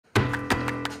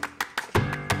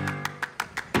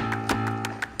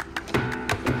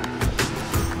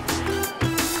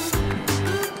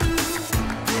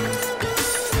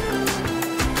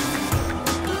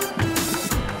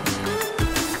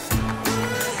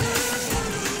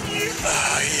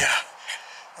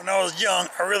I was young,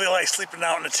 I really liked sleeping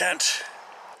out in a tent.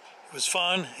 It was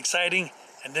fun, exciting,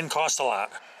 and didn't cost a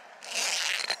lot.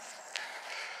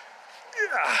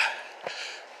 Yeah.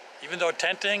 Even though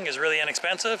tenting is really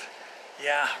inexpensive,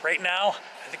 yeah, right now,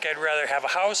 I think I'd rather have a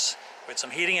house with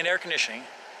some heating and air conditioning.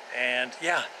 And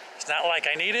yeah, it's not like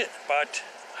I need it, but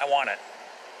I want it.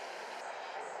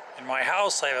 In my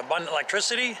house, I have abundant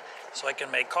electricity, so I can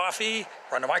make coffee,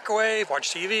 run the microwave, watch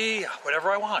TV,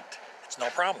 whatever I want. It's no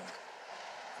problem.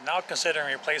 I'm now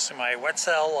considering replacing my wet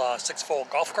cell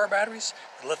 6-volt golf cart batteries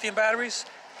with lithium batteries.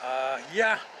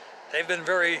 Yeah, they've been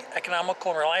very economical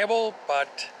and reliable,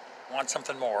 but I want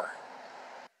something more.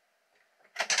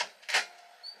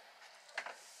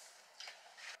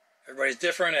 Everybody's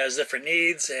different, has different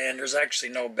needs, and there's actually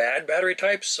no bad battery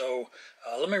types, so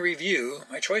let me review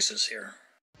my choices here.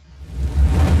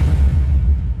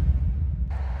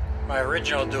 My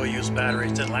original dual-use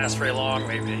batteries didn't last very long,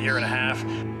 maybe a year and a half.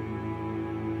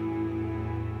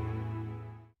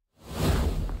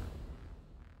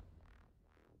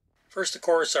 First, of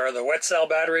course, are the wet cell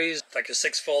batteries, like the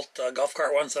 6-volt golf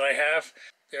cart ones that I have.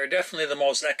 They're definitely the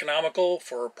most economical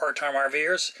for part-time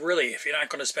RVers. Really, if you're not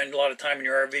going to spend a lot of time in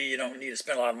your RV, you don't need to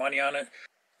spend a lot of money on it.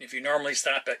 If you normally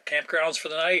stop at campgrounds for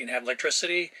the night and have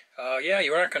electricity, yeah,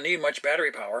 you're not going to need much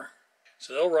battery power.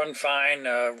 So they'll run fine,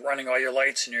 running all your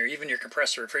lights and even your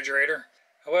compressor refrigerator.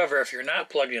 However, if you're not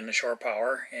plugged into shore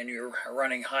power and you're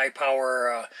running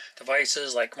high-power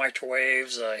devices like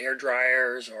microwaves, hair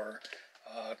dryers, or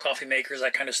coffee makers,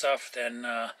 that kind of stuff, then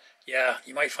yeah,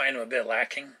 you might find them a bit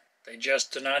lacking. They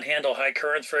just do not handle high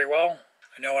currents very well.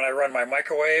 I know when I run my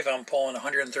microwave, I'm pulling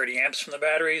 130 amps from the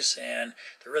batteries, and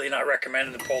they're really not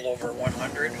recommended to pull over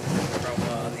 100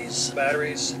 from these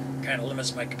batteries. It kind of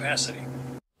limits my capacity.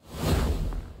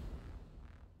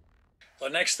 The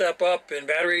next step up in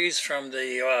batteries from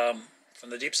the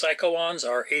deep cycle ones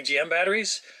are AGM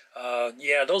batteries.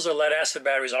 Yeah, those are lead acid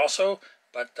batteries also,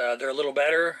 but they're a little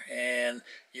better, and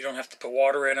you don't have to put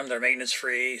water in them. They're maintenance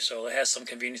free, so it has some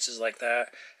conveniences like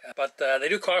that. But they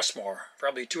do cost more,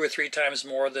 probably 2 or 3 times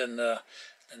more than the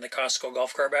Costco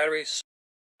golf cart batteries.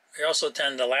 They also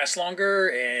tend to last longer,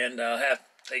 and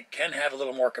they can have a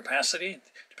little more capacity,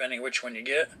 depending on which one you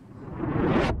get.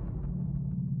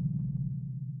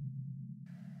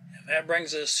 And that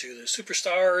brings us to the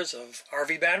superstars of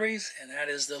RV batteries, and that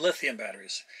is the lithium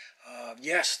batteries.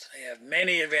 Yes, they have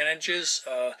many advantages.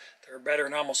 They're better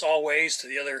in almost all ways to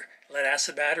the other lead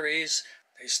acid batteries.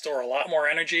 They store a lot more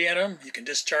energy in them. You can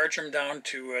discharge them down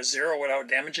to 0 without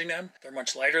damaging them. They're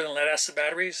much lighter than lead acid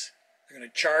batteries. They're going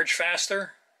to charge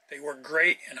faster. They work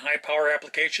great in high power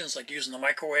applications like using the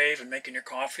microwave and making your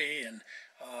coffee and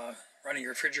running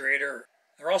your refrigerator.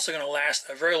 They're also going to last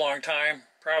a very long time,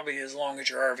 probably as long as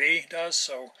your RV does.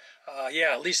 So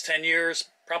yeah, at least 10 years,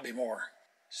 probably more.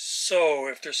 So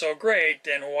if they're so great,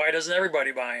 then why doesn't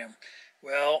everybody buy them?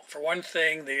 Well, for one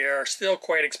thing, they are still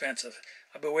quite expensive.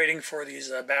 I've been waiting for these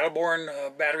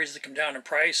Battleborn batteries to come down in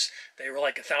price. They were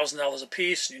like $1,000 a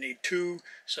piece, and you need 2,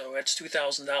 so that's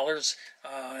 $2,000.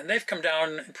 And they've come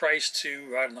down in price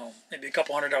to, I don't know, maybe a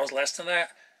couple $100 less than that.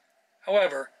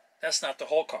 However, that's not the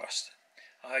whole cost.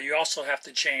 You also have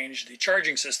to change the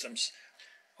charging systems.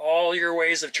 All your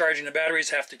ways of charging the batteries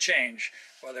have to change,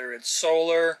 whether it's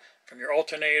solar, from your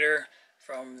alternator,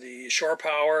 from the shore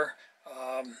power,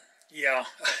 yeah,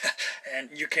 and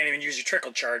you can't even use your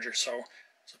trickle charger. So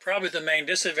probably the main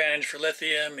disadvantage for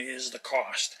lithium is the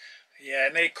cost. Yeah,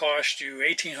 it may cost you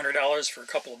 $1,800 for a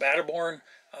couple of Battleborn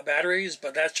batteries,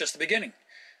 but that's just the beginning.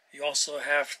 You also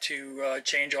have to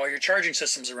change all your charging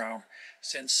systems around,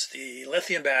 since the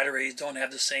lithium batteries don't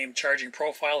have the same charging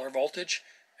profile or voltage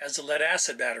as the lead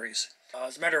acid batteries.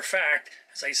 As a matter of fact,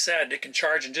 as I said, it can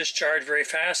charge and discharge very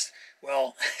fast.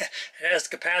 Well, it has the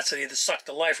capacity to suck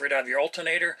the life right out of your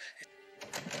alternator.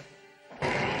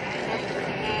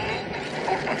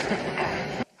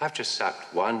 I've just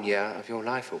sucked 1 year of your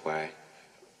life away.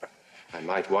 I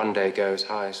might one day go as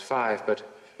high as 5, but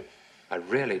I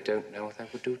really don't know what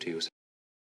that would do to you.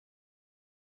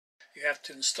 You have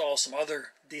to install some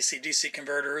other DC-DC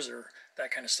converters or that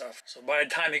kind of stuff. So by the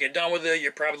time you get done with it,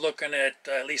 you're probably looking at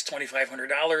least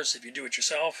 $2,500 if you do it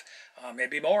yourself,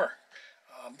 maybe more.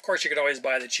 Of course, you could always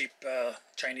buy the cheap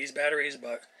Chinese batteries,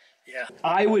 but yeah.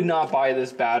 I would not buy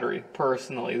this battery,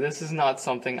 personally. This is not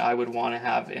something I would want to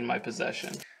have in my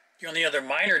possession. The only other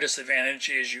minor disadvantage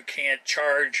is you can't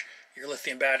charge your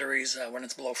lithium batteries when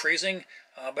it's below freezing,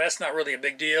 but that's not really a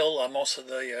big deal. Most of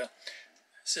the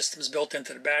systems built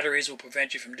into the batteries will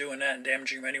prevent you from doing that and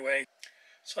damaging them anyway.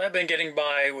 So I've been getting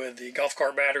by with the golf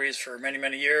cart batteries for many,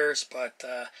 many years, but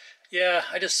Yeah,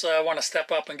 I just want to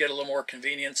step up and get a little more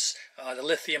convenience. The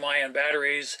lithium-ion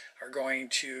batteries are going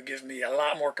to give me a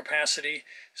lot more capacity,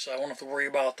 so I won't have to worry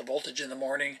about the voltage in the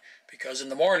morning, because in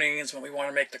the mornings when we want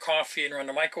to make the coffee and run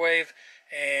the microwave,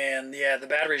 and yeah, the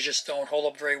batteries just don't hold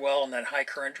up very well in that high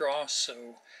current draw.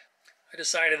 So I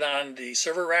decided on the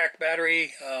server rack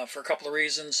battery for a couple of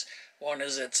reasons. One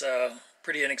is it's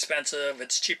pretty inexpensive.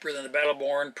 It's cheaper than the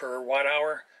Battleborn per watt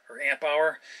hour or amp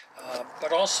hour.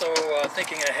 But also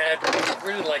thinking ahead, I'd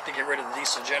really like to get rid of the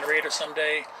diesel generator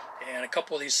someday, and a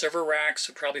couple of these server racks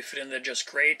would probably fit in there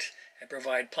just great and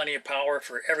provide plenty of power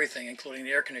for everything, including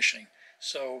the air conditioning.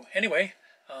 So anyway,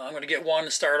 I'm going to get one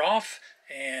to start off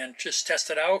and just test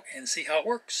it out and see how it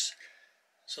works.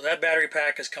 So that battery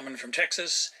pack is coming from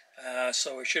Texas,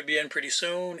 so it should be in pretty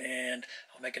soon, and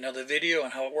I'll make another video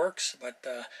on how it works. But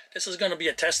this is going to be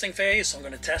a testing phase, so I'm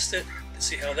going to test it to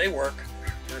see how they work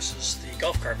versus the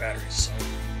golf cart batteries. So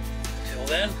until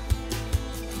then,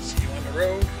 see you on the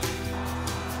road.